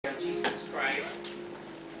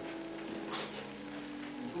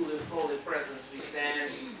holy presence we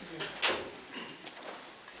stand.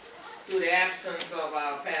 Through the absence of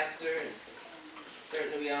our pastor, it's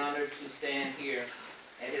certainly we honored to stand here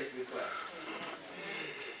at his request.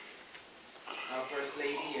 Our First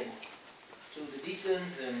Lady and to the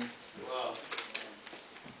deacons and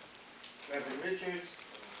Reverend Richards,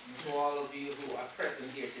 and to all of you who are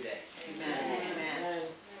present here today. Amen. Amen.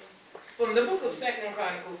 From the book of 2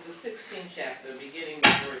 Chronicles, the 16th chapter, beginning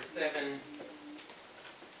with verse 7,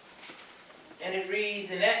 and it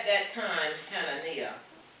reads, "And at that time Hananiah,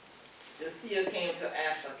 the seer, came to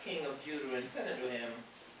Asa, king of Judah, and said unto him,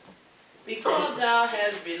 Because thou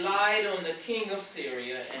hast relied on the king of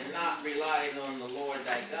Syria, and not relied on the Lord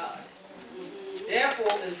thy God,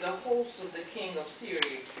 therefore is the host of the king of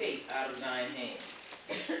Syria escaped out of thine hand.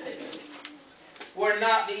 Were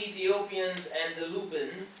not the Ethiopians and the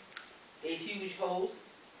Lubans a huge host,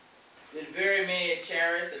 with very many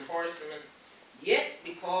chariots and horsemen? Yet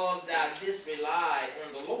because thou didst rely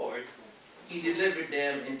on the Lord, he delivered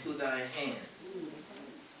them into thine hand.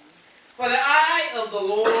 For the eye of the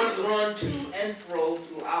Lord run to and fro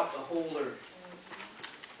throughout the whole earth,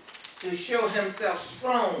 to show himself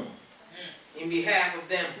strong in behalf of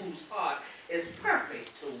them whose heart is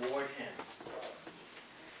perfect toward him.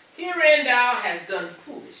 Herein thou hast done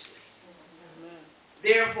foolishly.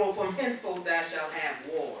 Therefore from henceforth thou shalt have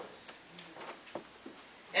wars.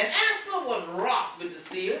 And Asa was wroth with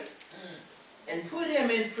the seer, and put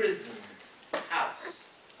him in prison house,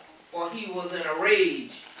 for he was in a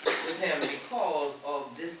rage with him because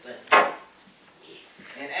of this thing.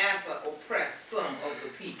 And Asa oppressed some of the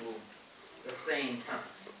people the same time."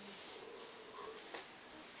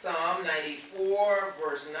 Psalm 94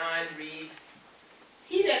 verse 9 reads,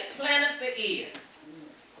 "He that planteth the ear,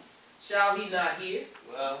 shall he not hear?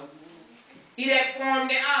 Well, He that formed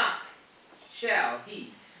the eye, shall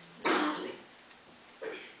he not see?"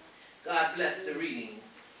 God bless the readings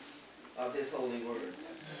of his holy words.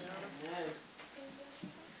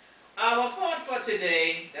 Our thought for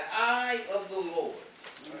today, the eye of the Lord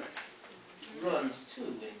runs to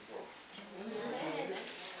and fro.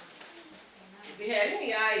 If you had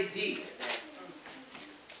any idea that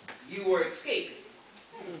you were escaping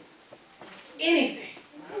anything,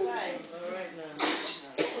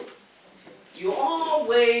 you're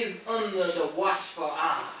always under the watchful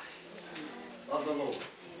eye of the Lord.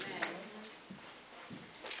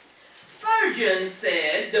 Spurgeon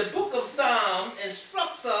said, "The book of Psalms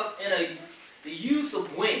instructs us in the use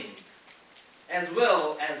of wings as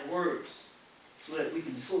well as words so that we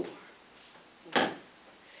can soar.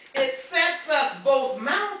 It sets us both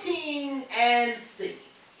mounting and singing.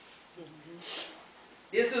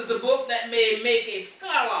 This is the book that may make a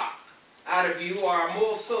skylark out of you, or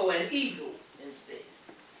more so an eagle instead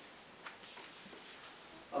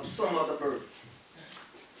of some other bird.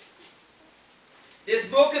 This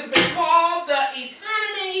book has been called the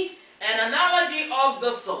Eternity and Analogy of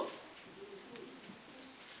the Soul.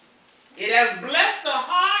 It has blessed the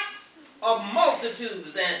hearts of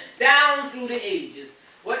multitudes and down through the ages.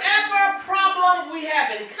 Whatever problem we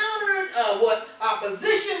have encountered, what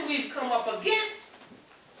opposition we've come up against,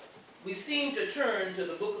 we seem to turn to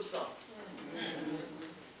the book of Psalms.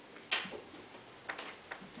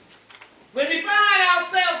 When we find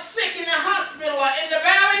ourselves sick in the hospital or in the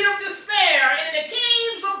valley of despair, in the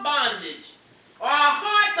caves of bondage, or our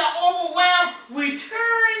hearts are overwhelmed, we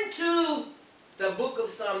turn to the book of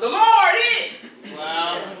Psalms. The Lord is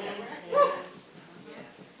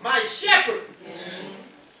my shepherd.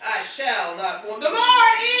 I shall not want. The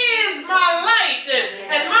Lord is my light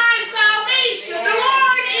and my salvation. The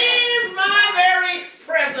Lord is my very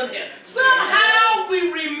present help. Somehow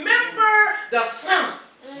we remember the Psalm.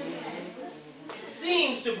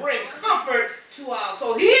 Seems to bring comfort to our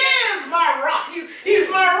soul. He is my rock. He's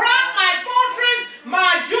my rock, my fortress,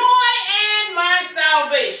 my joy, and my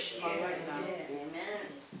salvation. Amen.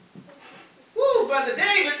 Woo, Brother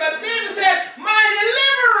David said, "My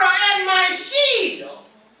deliverer and my shield."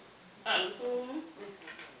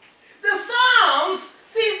 The Psalms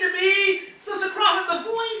seem to be, Sister Crawford, the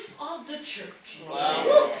voice of the church.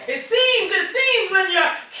 Wow. It seems when you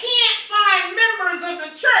can't find members of the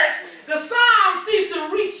church, the Psalms seems to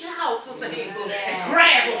reach out, Sister Hazel, and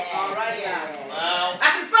grab them. All right, wow. I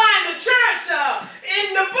can find the church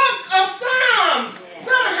in the book of Psalms.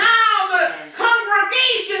 Somehow the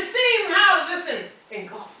congregation seems how to just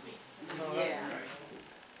engulf me.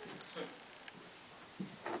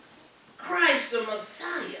 Christ the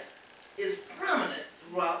Messiah is prominent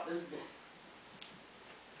throughout this book.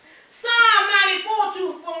 Psalm 94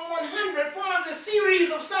 to 100 forms a series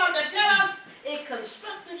of psalms that tell us a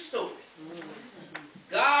constructive story.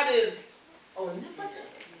 God is omnipotent.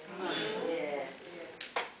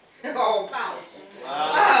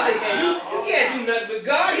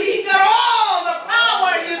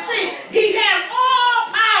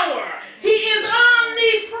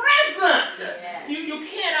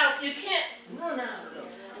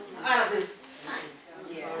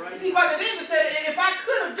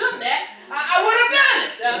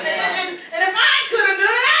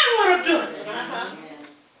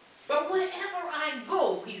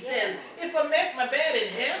 he says, if I make my bed in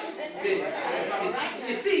hell,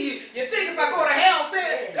 you see, you think if I go to hell,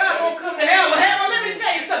 say, God won't come to hell. Well, let me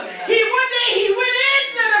tell you something. One day he went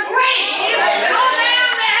into the grave and on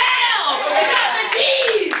down to hell. He got the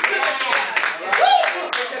keys.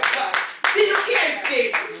 See, you can't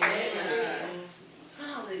escape.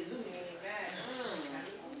 Hallelujah.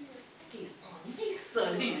 He's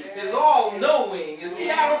omniscient. He is all-knowing. You see,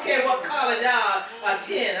 I don't care what college I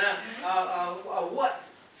attend, what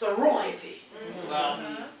sorority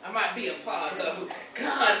I might be a part of.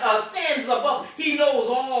 God stands above. He knows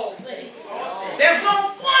all things. There's no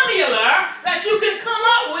formula that you can come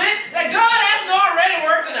up with that God hasn't already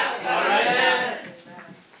worked it out. Amen.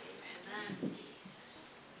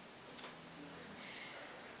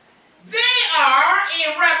 They are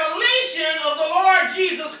a revelation of the Lord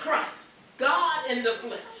Jesus Christ, God in the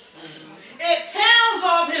flesh. It tells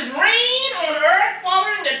of his reign on earth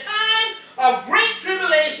following the time of great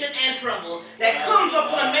tribulation and trouble that comes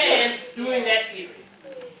upon man during that period.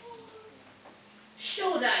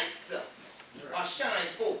 Show thyself or shine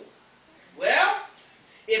forth. Well,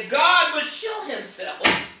 if God would show himself,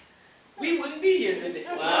 we wouldn't be here today.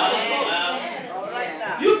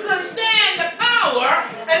 You couldn't stand the power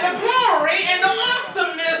and the glory and the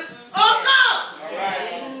awesomeness of God.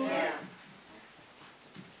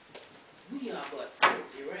 We are but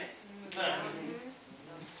filthy rags.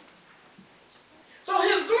 So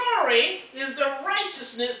his glory is the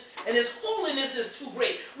righteousness and his holiness is too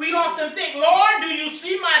great. We often think, Lord, do you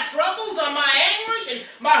see my troubles or my anguish and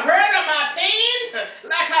my hurt or my pain?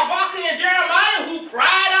 Like Habakkuk and Jeremiah who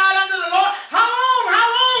cried out unto the Lord, how long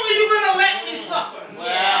are you going to let me suffer?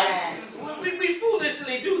 Well, we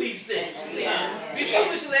foolishly do these things. See? We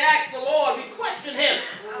foolishly ask the Lord, we question him.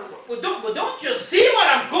 Well, don't you see what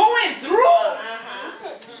I'm going through?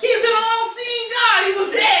 He's an all-seeing God. He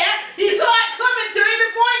was there. He saw it coming to him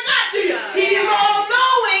before it got to you. He is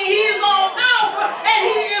all-knowing. He is all-powerful. And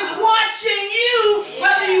he is watching you,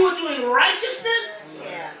 whether you are doing righteousness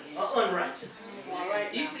or unrighteousness.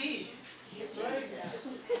 He sees you.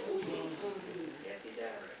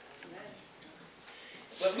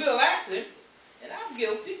 But we'll ask him, and I'm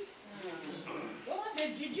guilty. Lord,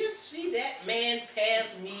 did you just see that man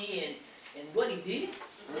pass me and what he did?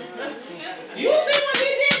 You see what he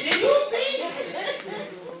did? Did you see?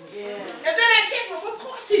 And then I came, well, of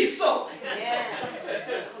course he saw.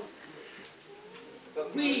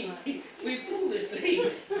 But we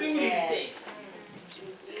foolishly do these things.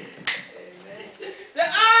 The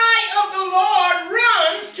eye of the Lord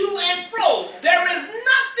runs to and fro. There is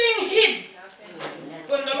nothing hidden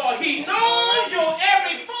from the Lord. He knows your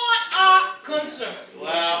every thought or concern.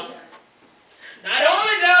 Wow. Not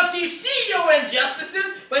only does he see your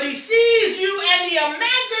injustices, but he sees you and the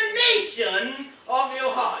imagination of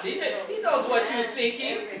your heart. He knows what you're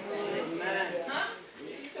thinking. Huh?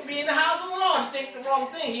 You could be in the house of the Lord and think the wrong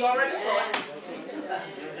thing. He already saw it.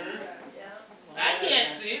 I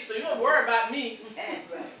can't see it, so you don't worry about me.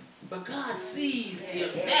 But God sees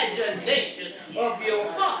the imagination of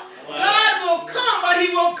your heart. God will come, but he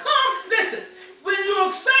will come. Listen, when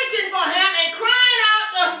you're searching for him and crying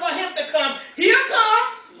out for him to come, he'll come.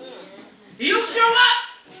 He'll show up.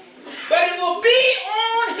 But it will be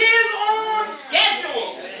on his own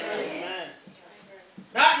schedule.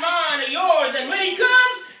 Not mine or yours. And when he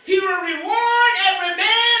comes, he will reward every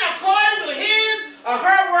man according to his or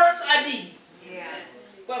her works or deeds.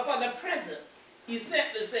 But for the present, he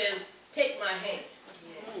simply says, take my hand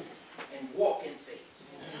and walk in faith.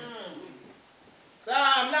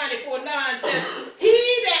 Psalm 94:9 says,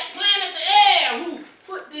 he that planted the air, who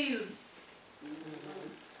put these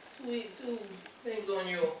two things on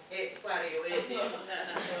your head, side of your head there,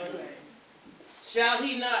 shall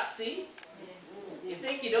he not see? You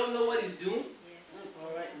think he don't know what he's doing?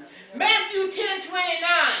 Matthew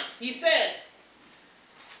 10:29, he says,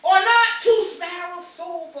 or not two sparrows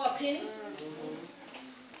sold for a penny?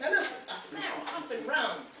 Now listen, a sparrow hopping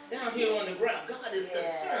around down here on the ground. God is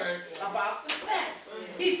concerned about the sparrow.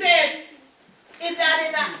 He said, is that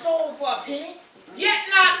it not sold for a penny? Yet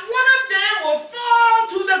not one of them will fall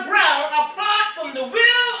to the ground apart from the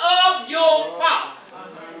will of your Father.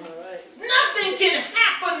 Nothing can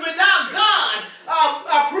happen without God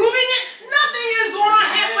approving it. Nothing is going to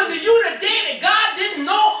happen to you today that God didn't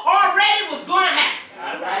know already was going to happen.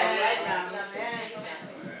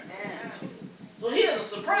 So he isn't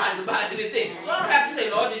surprised about anything. So I don't have to say,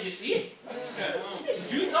 Lord, did you see it?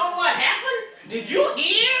 Did you know what happened? Did you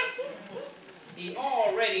hear? He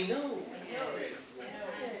already knows.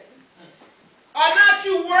 Are not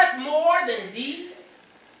you worth more than these?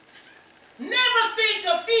 Never think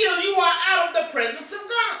or feel you are out of the presence of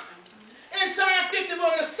God. In Psalm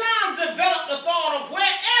 51, the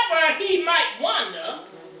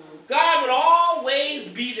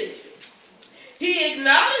he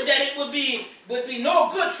acknowledged that it would be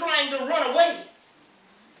no good trying to run away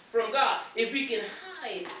from God. If we can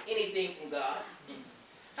hide anything from God,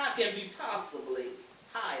 how can we possibly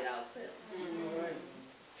hide ourselves?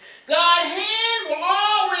 God's hand will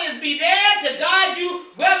always be there to guide you,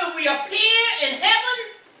 whether we appear in heaven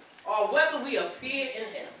or whether we appear in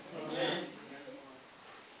hell.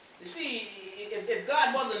 You see, if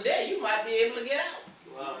God wasn't there, you might be able to get out.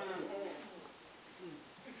 Wow.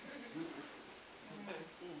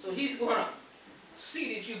 So he's going to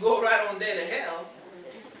see that you go right on there to hell.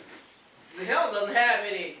 The hell doesn't have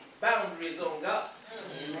any boundaries on God.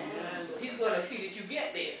 So he's going to see that you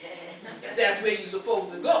get there. If that's where you're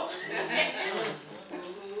supposed to go.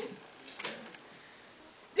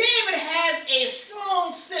 David has a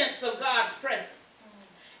strong sense of God's presence.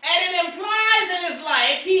 And it implies in his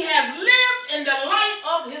life he has lived in the light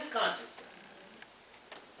of his consciousness.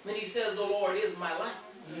 When he says, the Lord is my light,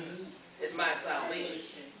 is my salvation.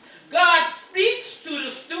 God speaks to the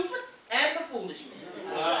stupid and the foolish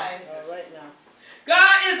men. All right now.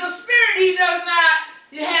 God is a spirit. He does not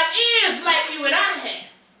have ears like you and I have.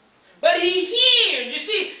 But he hears. You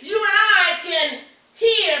see, you and I can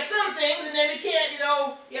hear some things, and then we can't,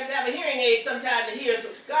 you have to have a hearing aid sometime to hear. So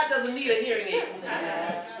God doesn't need a hearing aid.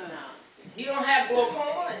 He don't have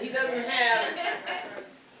glaucoma, and he doesn't have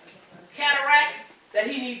cataracts that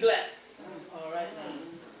he needs glasses. All right now.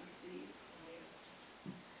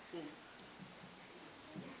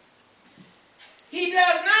 He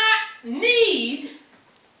does not need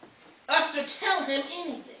us to tell him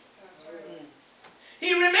anything.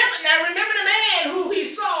 Remember the man who he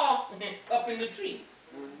saw up in the tree.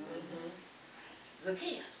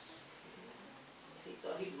 Zacchaeus. He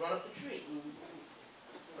thought he'd run up the tree.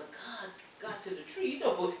 But God got to the tree.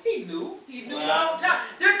 He knew a long time.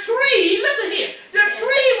 The tree, listen here, the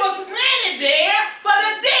tree was planted there for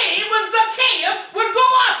the day when Zacchaeus would go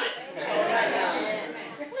up it.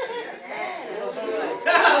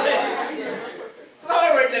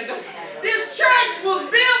 Glory to God. This church was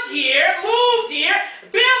built here, moved here,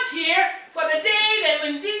 built here for the day that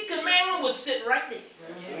when these commandments would sit right there.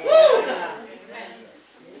 Woo!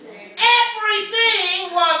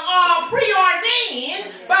 Everything was all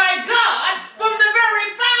preordained by God from the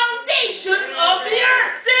very foundations of the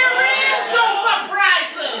earth. There is no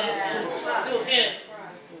surprises to him.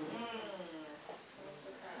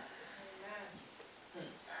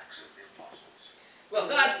 Well,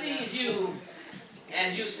 God sees you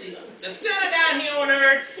as you see him. The sinner down here on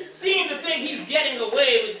earth seems to think he's getting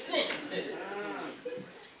away with sin.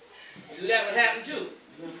 Do that would happen too.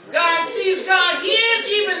 God sees, God hears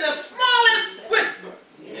even the smallest whisper.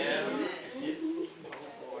 Yes.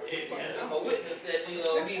 I'm a witness that, we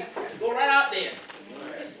go right out there.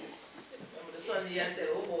 Remember the Sunday I said,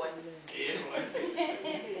 oh boy.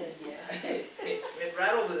 Went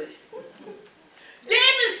right over there.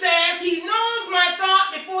 David says he knows my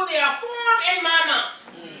thought before they are formed in my mind.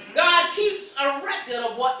 God keeps a record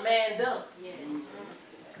of what man does. Yes.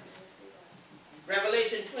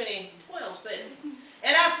 Revelation 20:12 says,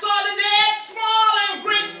 and I saw the dead, small and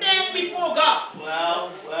great, stand before God.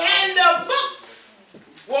 Wow. And the books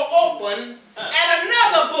were open, and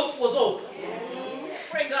another book was open.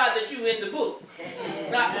 Pray God that you in the book,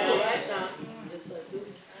 not the books.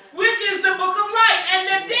 Which is the book of life. And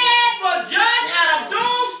the dead were judged out of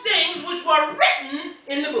those things which were written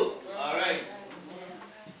in the book. All right.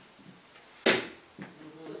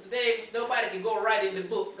 Sister Dave, nobody can go right in the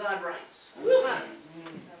book God writes.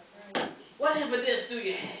 What evidence do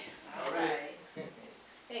you have? All right.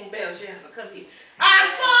 Hang bells, she has to come here. I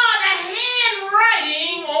saw the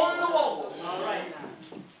handwriting on the wall. All right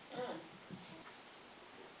now.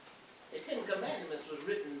 The Ten Commandments was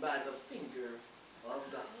written by the finger of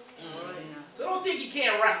God. All right now. So don't think you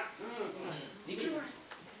can't write. You can write.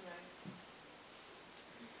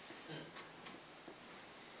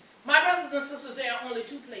 My brothers and sisters, there are only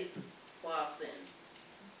two places for our sins.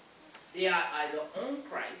 They are either on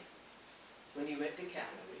Christ when he went to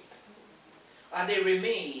Calvary, or they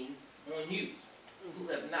remain on you who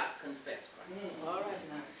have not confessed Christ. All right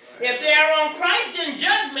now. If they are on Christ, then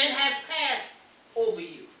judgment has passed over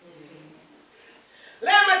you.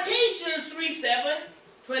 Lamentations 3:7,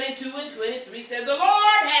 22 and 23 says, the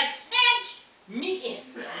Lord has hedged me in.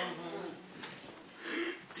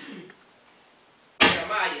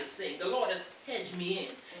 Jeremiah is saying, the Lord has hedged me in,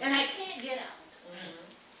 and I can't get out.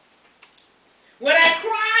 When I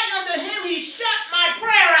cry unto him, he shut my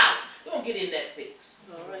prayer out. Don't get in that fix.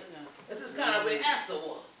 All right now. This is kind of where Asa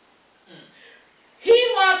was. He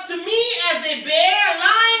was to me as a bear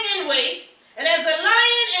lying in wait, and as a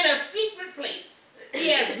lion in a secret place. He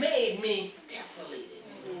has made me desolated.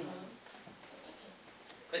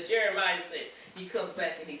 comes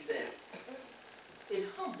back and he says, it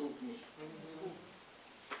humbled me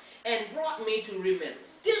and brought me to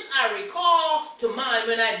remembrance. This I recall to mind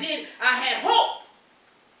when I had hope.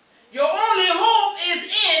 Your only hope is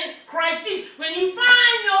in Christ Jesus. When you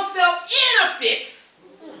find yourself in a fix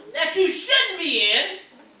that you shouldn't be in,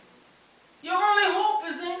 your only hope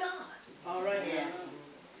is in God. All right. Yeah.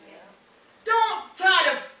 Don't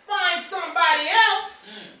try to find somebody else.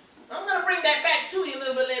 I'm going to bring that back to you a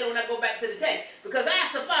little bit later when I go back to the text, because I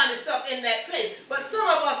have to find itself in that place. But some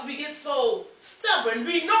of us, we get so stubborn.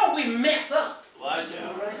 We know we mess up.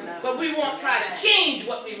 But we won't try to change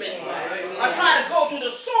what we mess up. Or try to go to the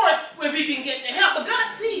source where we can get the help. But God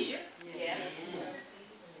sees you.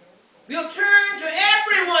 We'll turn to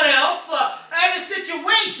everyone else, every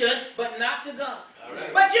situation, but not to God.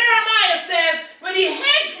 But Jeremiah says, when he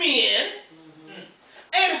hedged me in,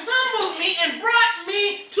 and humbled me and brought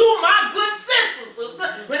me to my good senses,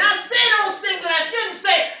 sister. When I say those things that I shouldn't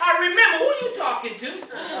say, I remember who you talking to.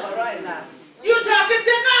 All right now. You're talking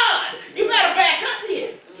to God. You better back up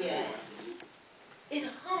here. Yeah. It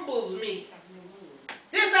humbles me.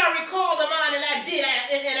 This I recall to mind, and I did,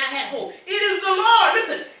 and I had hope. It is the Lord,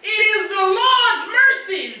 listen, it is the Lord's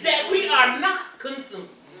mercies that we are not consumed.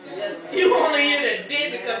 Yes. You only here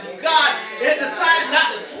today because God has decided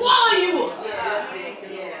not to swallow you up.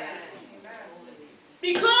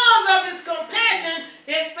 Because of his compassion,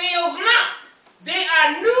 it fails not. They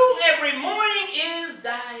are new every morning is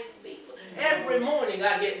thy faithful. Every morning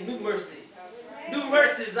I get new mercies. New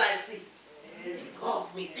mercies I see. It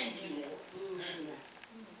calls me, thank you, Lord.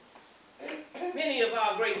 Many of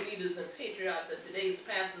our great leaders and patriots and today's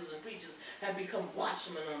pastors and preachers have become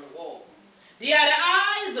watchmen on the wall. They are the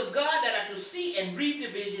eyes of God that are to see and read the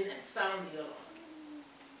vision and sound the alarm.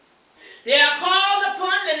 They are called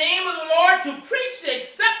upon the name of the Lord to preach the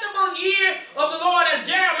acceptable year of the Lord, as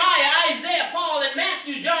Jeremiah, Isaiah, Paul, and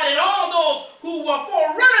Matthew, John, and all those who were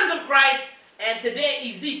forerunners of Christ, and today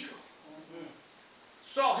Ezekiel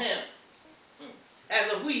saw him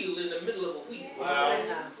as a wheel in the middle of a wheel. Wow.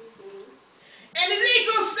 And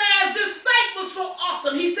Ezekiel says this sight was so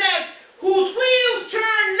awesome. He says, whose wheels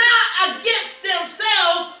turn not against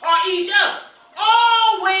themselves or each other,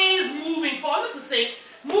 always moving forward. Listen, saints.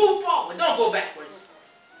 Move forward. Don't go backwards.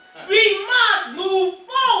 We must move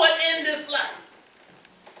forward in this life.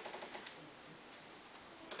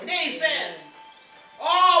 And then he says,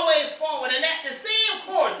 always forward. And at the same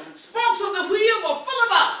course, spokes of the wheel were full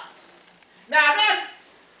of eyes. Now that's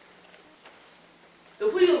the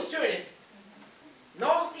wheels turning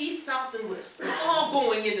north, east, south, and west. All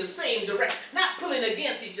going in the same direction, not pulling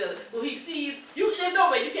against each other. So he sees you. There's no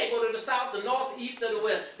way you can't go to the south, the north, the east, or the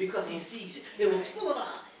west, because he sees you. It was full of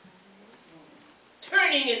eyes,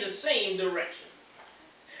 turning in the same direction.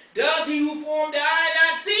 Does he who formed the eye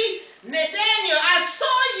not see? Nathaniel, I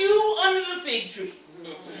saw you under the fig tree.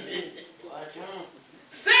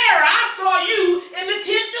 Sarah, I saw you in the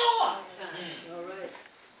tent door. All right.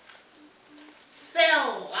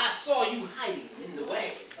 Sel, I saw you hiding in the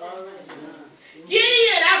wagon. All right.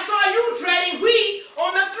 Gideon, I saw you treading wheat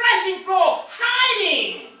on the threshing floor,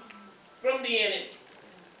 hiding from the enemy.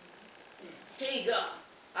 Hagar,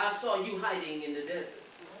 I saw you hiding in the desert.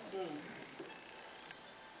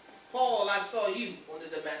 Paul, I saw you on the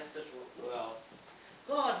Damascus road. Well,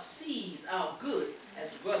 God sees our good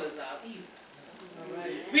as well as our evil. All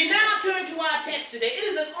right. We now turn to our text today. It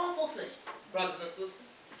is an awful thing, brothers and sisters,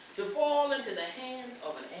 to fall into the hands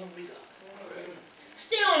of an angry God.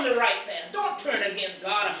 Stay on the right path. Don't turn against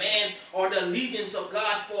God, a man, or the allegiance of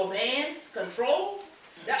God for man's control.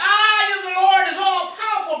 The eye of the Lord is all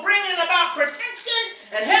powerful, bringing about protection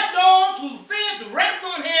and help those who fear to rest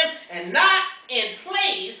on him and not in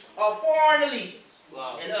place of foreign allegiance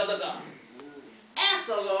and other gods.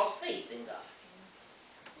 Asa lost faith in God.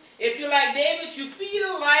 If you're like David, you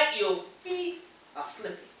feel like your feet are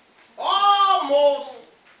slipping. Almost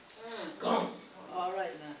gone. All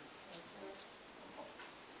right now.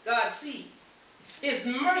 God sees. His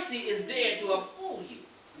mercy is there to uphold you.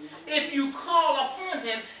 If you call upon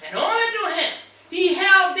him and only to him, he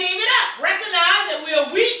held David up. Recognize that we are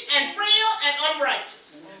weak and frail and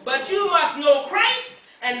unrighteous. But you must know Christ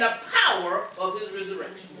and the power of his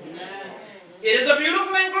resurrection. It is a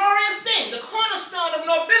beautiful and glorious thing, the cornerstone of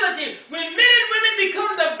nobility, when men and women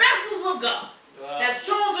become the vessels of God has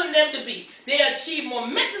chosen them to be. They achieve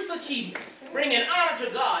momentous achievement, bringing honor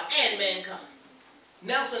to God and mankind.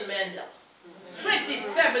 Nelson Mandela,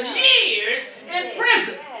 27 years in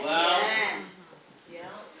prison,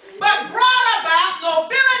 but brought about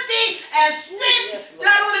nobility and strength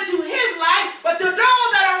not only to his life, but to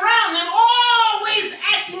those that are around him, always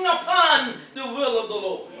acting upon the will of the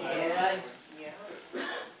Lord. All right.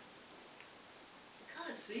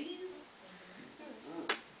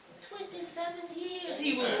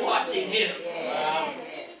 he was watching him. Wow.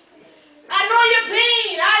 I know your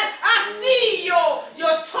pain. I see your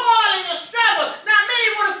toil and your struggle. Now many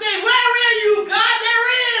want to say, where are you, God? There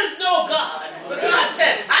is no God. But God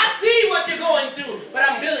said, I see what you're going through, but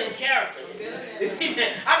I'm building character. You see,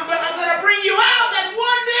 man, I'm going to bring you out that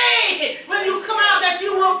one day when you come out that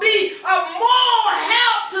you will be of more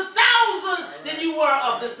help to thousands than you were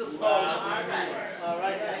of just a small number. All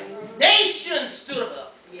right. Nations stood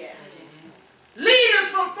up. Yeah. Leaders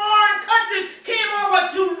from foreign countries came over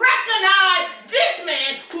to recognize this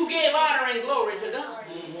man who gave honor and glory to God.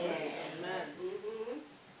 Amen.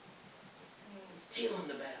 Still on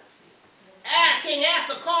the battlefield. King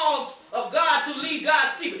Asa called of God to lead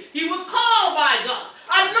God's people. He was called by God,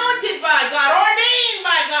 anointed by God, ordained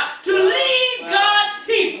by God to lead God's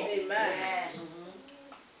people. Amen.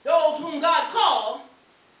 Those whom God called,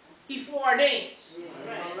 he foreordains.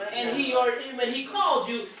 Right. And when he calls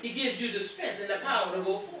you, he gives you the strength and the power to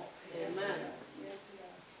go forward. Amen.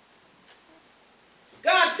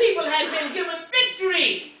 God's people had been given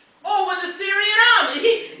victory over the Syrian army.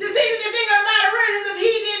 The thing of the matter is, if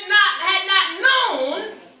he had not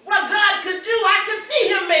known what God could do, I could see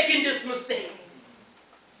him making this mistake.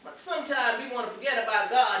 But sometimes we want to forget about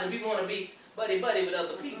God and we want to be buddy-buddy with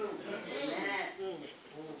other people.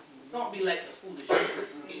 Don't be like the foolish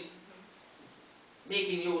people,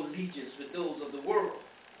 making your allegiance with those of the world.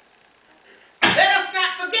 Let us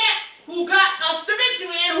not forget who got us the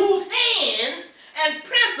victory and whose hands and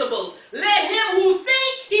principles let him who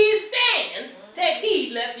think he stands take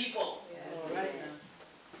heed lest he fall. All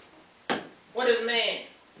right. What is man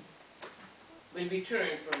when we turn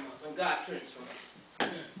from us, when God turns from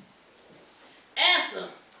us? Asa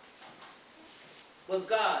was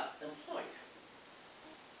God's employer.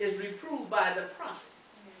 Is reproved by the prophet,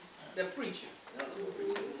 the preacher.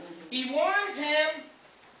 He warns him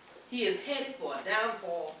he is headed for a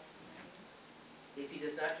downfall if he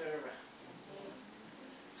does not turn around.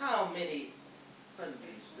 How many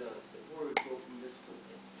Sundays does the word go from this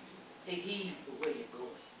pulpit? Take heed to where you're going.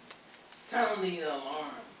 Sounding the alarm.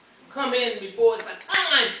 Come in before it's a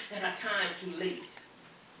time and a time too late.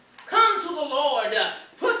 Come to the Lord.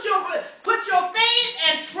 Put your faith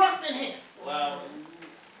and trust in him. Wow.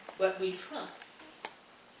 But we trust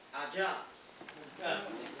our jobs.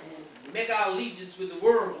 We make our allegiance with the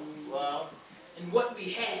world. Wow. And what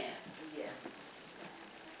we have.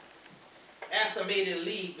 Asa made a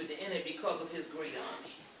league with the enemy because of his great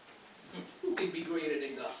army. Who can be greater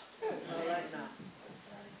than God? All right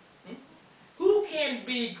now. Who can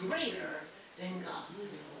be greater than God?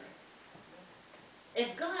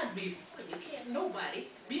 If God be for you, can't nobody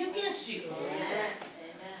be against you.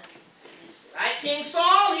 Like King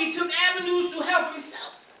Saul, he took avenues to help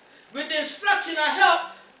himself with the instruction or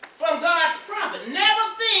help from God's prophet.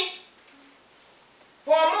 Never think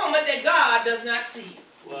for a moment that God does not see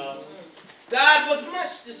you. Wow. God was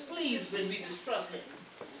much displeased when we distrust him.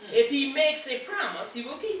 If he makes a promise, he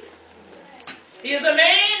will keep it. He is a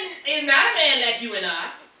man, he's not a man like you and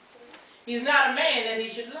I. He's not a man that he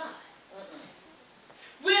should lie.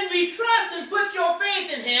 When we trust and put your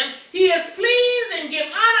faith in him, he is pleased and give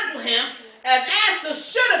honor to him as Asa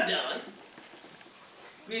should have done.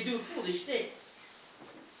 We do foolish things,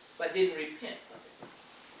 but didn't repent of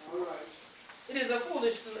it. All right. It is a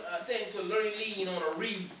foolish thing to lean on a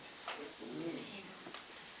reed.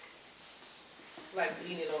 It's like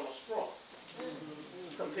leaning on a straw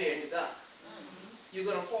compared to God. You're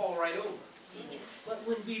going to fall right over. But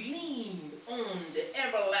when we lean on the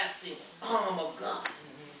everlasting arm of God,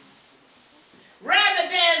 rather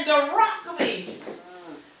than the rock of ages,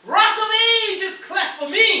 rock of ages cleft for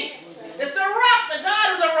me. It's a rock, that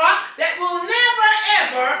God is a rock that will never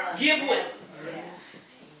ever give way.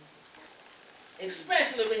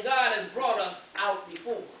 Especially when God has brought us out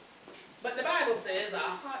before. But the Bible says our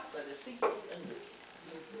hearts are deceitful and wicked.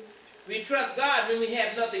 We trust God when we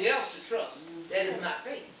have nothing else to trust. That is not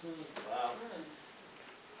faith. Wow.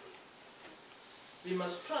 We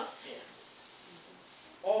must trust him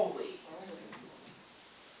always.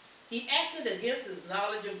 He acted against his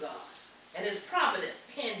knowledge of God and his providence.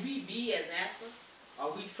 Can we be as Asa?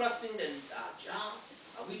 Are we trusting our job?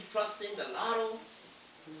 Are we trusting the lotto?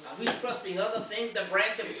 Are we trusting other things, the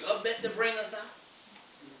branch of government to bring us out?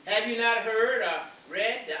 Have you not heard or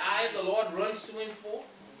read, the eye of the Lord runs to and fro?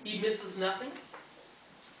 He misses nothing.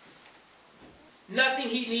 Nothing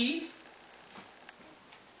he needs.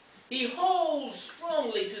 He holds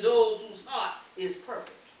strongly to those whose heart is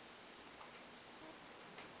perfect.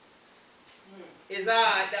 His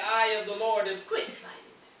eye, the eye of the Lord is quick-sighted.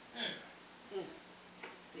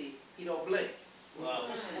 See, he don't blink. Wow.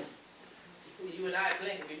 You and I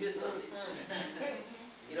blink if we miss something.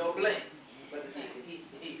 He don't blink. But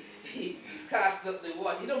he's constantly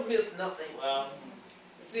watching. He don't miss nothing. Well,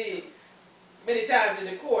 See, many times in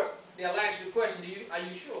the court, they'll ask you the question, are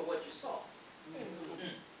you sure of what you saw?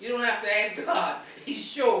 You don't have to ask God. He's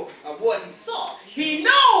sure of what he saw. He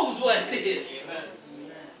knows what it is. amen.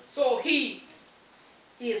 So he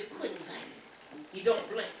is quick-sighted. He don't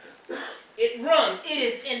blink. It runs. It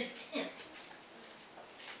is intent.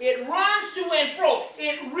 It runs to and fro.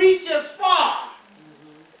 It reaches far.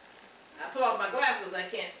 I put on my glasses. I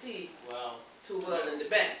can't see Well, too well in the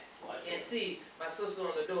back. I see. Can't see my sister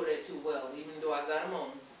on the door there too well, even though I got them on.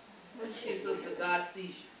 See, sister, God sees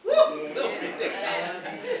you. Woo! Glory to God.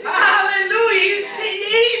 Hallelujah.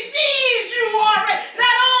 He sees you already.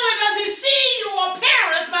 Not only does he see your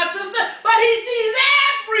appearance, my sister, but he sees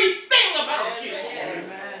everything about you. Amen.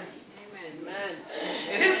 Amen.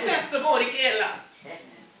 And his testimony can't lie.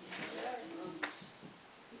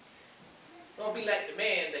 Don't be like the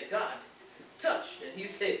man that God touched. And he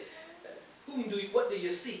said, what do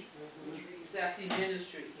you see? He said, I see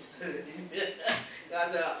ministry.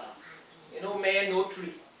 God said, no man, no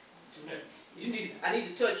tree. I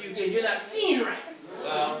need to touch you again. You're not seeing right.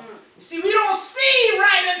 Well, You see, we don't see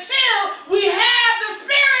right until we have the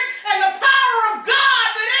Spirit and the power of God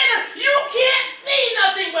within us. You can't see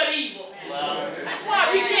nothing but evil. well, That's why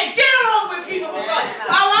we can't get along with people, because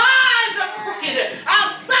our eyes are crooked. Our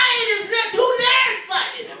sight is too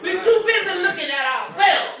nearsighted. We're too busy looking at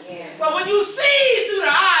ourselves. But when you see through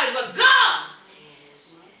the eyes of God,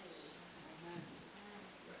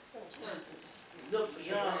 look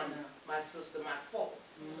beyond, my sister, my fault.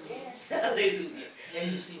 Hallelujah.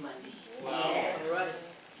 And you see my need. well, Right.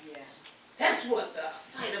 That's what the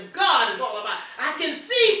sight of God is all about. I can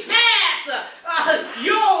see past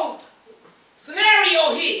your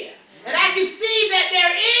scenario here. And I can see that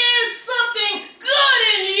there is something good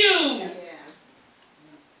in you.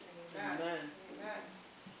 Amen.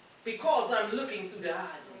 Because I'm looking through the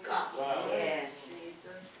eyes of God. well,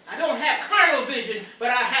 I don't have carnal vision, but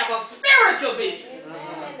I have a spiritual vision.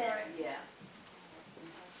 Yeah.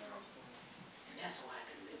 And that's why I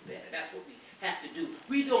can live better. That's what we have to do.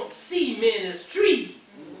 We don't see men as trees.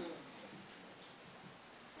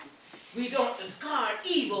 We don't discard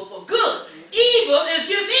evil for good. Evil is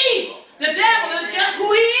just evil. The devil is just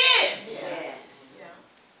who he is.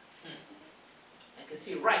 I can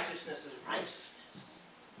see righteousness as righteousness.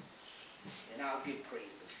 And I'll give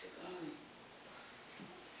praises to God.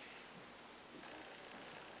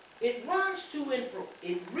 It runs to and fro.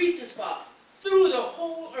 It reaches far through the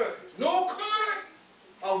whole earth. No corner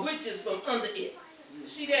of which is from under it. You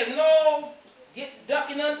see, there's no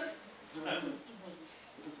ducking under.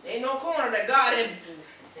 Ain't no corner that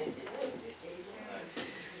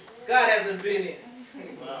God hasn't been in.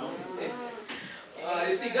 well,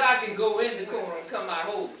 You see, God can go in the corner and come out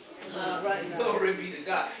holy. Right. Glory be to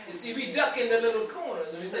God. You see, we duck into little corners.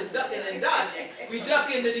 And we say ducking and dodging. We duck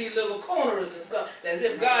into these little corners and stuff as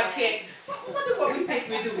if God can't. I wonder what we think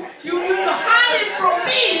we do. You hide from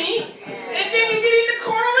me, and then you get in the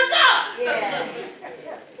corner with God.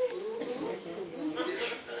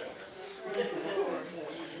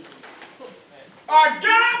 Are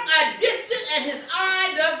dark, are distant, and his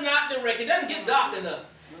eye does not direct. It doesn't get dark enough.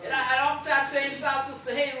 And I oftentimes say inside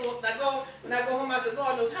Sister Hazel, when I go home, I say,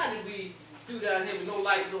 Lord knows, how did we do down here with no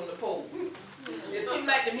lights on the pole? It seems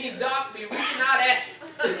like to me dark be reaching out at you.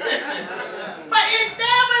 But it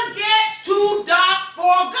never gets too dark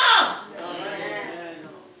for God.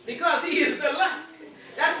 Because he is the light.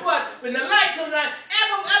 That's what, when the light comes on,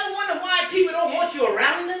 ever wonder why people don't want you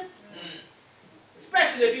around them?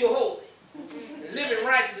 Especially if you're holy. Living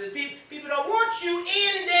righteously. People don't want you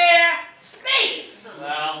in their space.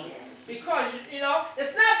 well, Because,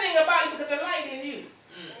 it's nothing about you, because the light in you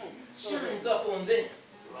shines up on them.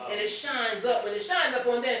 And it shines up. When it shines up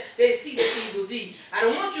on them, they see the evil deeds. I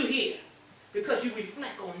don't want you here because you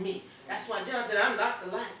reflect on me. That's why John said, I'm not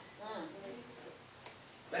the light.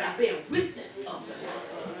 But I bear witness of the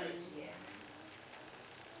light.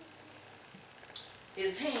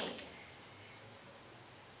 His hand,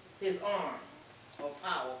 his arm are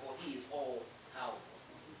powerful. He is all powerful.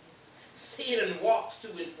 Satan walks to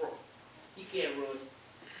and fro. He can't run.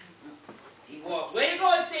 He walks. Where you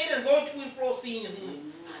going, Satan? Going to and fro, seeing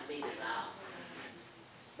whom I made it out.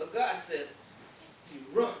 But God says he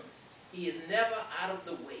runs. He is never out of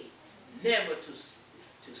the way. Never to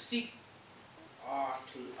seek or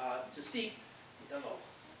to seek the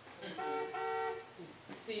lost.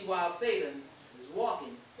 See, while Satan is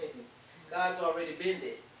walking, God's already been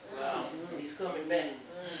there. well, He's coming back.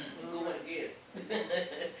 He's going again.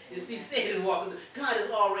 You see, Satan walking. God has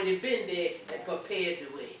already been there and prepared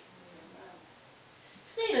the way.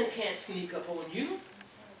 Satan can't sneak up on you.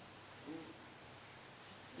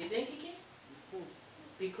 You think he can?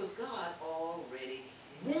 Because God already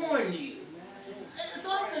warned you. It's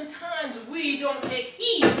oftentimes we don't take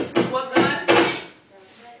heed to what God is saying.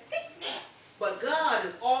 But God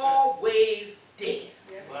is always there.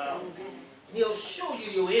 Wow. He'll show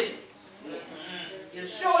you your enemies. He'll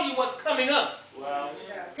show you what's coming up. Wow.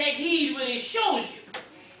 Take heed when he shows you.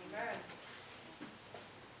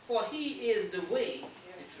 For he is the way,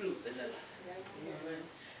 the truth, and the life.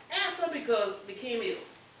 Asa became ill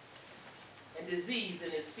and diseased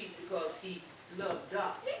in his feet because he loved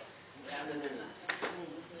darkness rather than light.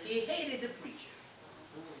 He hated the preacher.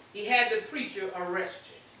 He had the preacher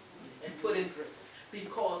arrested and put in prison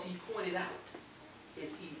because he pointed out his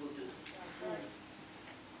evil doings.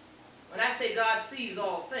 When I say God sees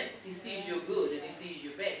all things, he sees your good and he sees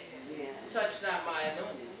your bad. Touch not my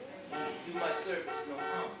anointed. Do my service no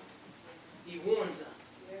harm. He warns us.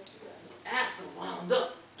 Asa wound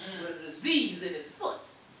up with a disease in his foot.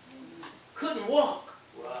 Couldn't walk.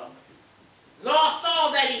 Wow. Lost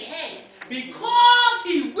all that he had because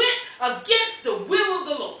he went against the will of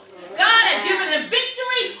the Lord. God had given him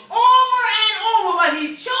victory over and over, but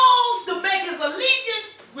he chose to make his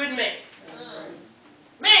allegiance with man.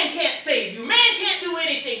 Man can't save you. Man can't do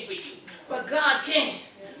anything for you, but God can.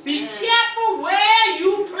 Be careful where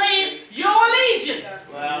you place your allegiance.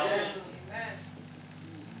 Wow.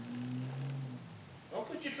 Don't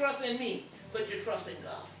put your trust in me. Put your trust in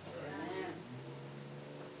God.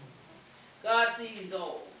 God sees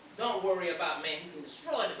all. Don't worry about man who can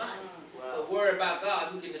destroy the body. But worry about God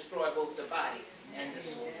who can destroy both the body and the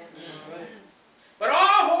soul. But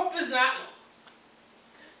our hope is not lost.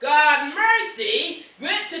 God's mercy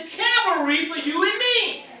went to Calvary for you and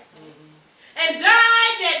me. And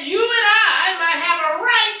died that you and I might have a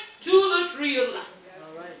right to the tree of life.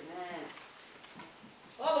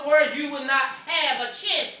 In other words, you would not have a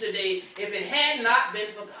chance today if it had not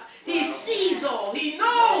been for God. He sees all. He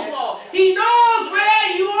knows all. He knows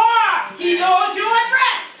where you are. He knows your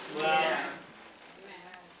address. Wow.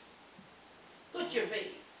 Put your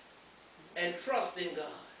faith and trust in God.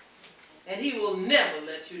 And he will never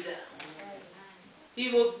let you down. He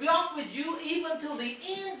will walk with you even till the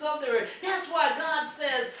ends of the earth. That's why God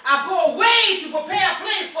says, I go away to prepare a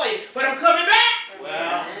place for you, but I'm coming back.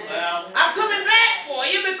 Well. I'm coming back for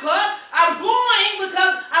you because I'm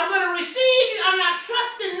going to receive you. I'm not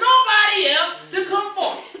trusting nobody else to come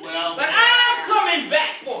for you. Well. But I'm coming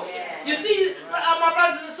back for you. You see, my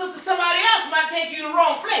brothers and sisters, somebody else might take you to the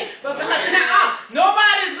wrong place. But because now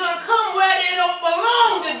nobody's going to come where they don't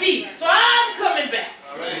belong to be. So I'm coming back.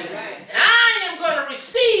 All right. And I am going to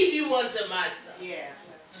receive you unto myself.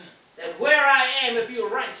 That where I am, if you're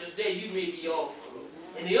righteous, there you may be also.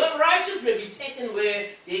 And the unrighteous may be taken where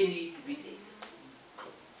they need to be taken.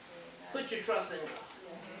 Put your trust in God.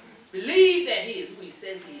 Believe that he is who he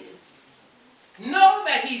says he is. Know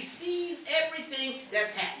that he sees everything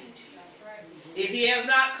that's happening to you. If he has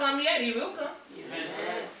not come yet, he will come.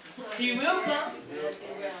 He will come.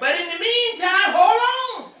 But in the meantime, hold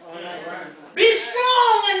on. Be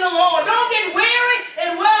strong in the Lord. Don't get weary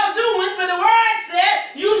in well-doing, but the word said,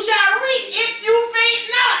 you shall reap if you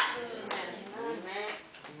faint not.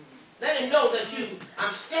 Let him know that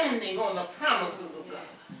I'm standing on the promises of God.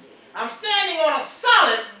 I'm standing on a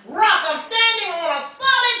solid rock. I'm standing on a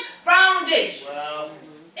solid foundation. Well.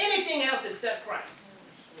 Anything else except Christ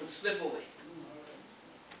will slip away.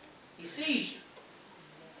 He sees you.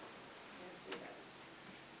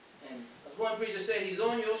 And as one preacher said, he's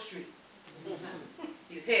on your street.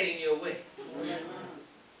 He's heading your way.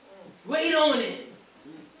 Wait on him.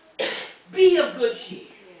 Be of good cheer,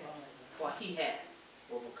 for he has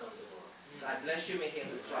overcome the world. God bless you. May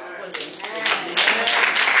heaven smile.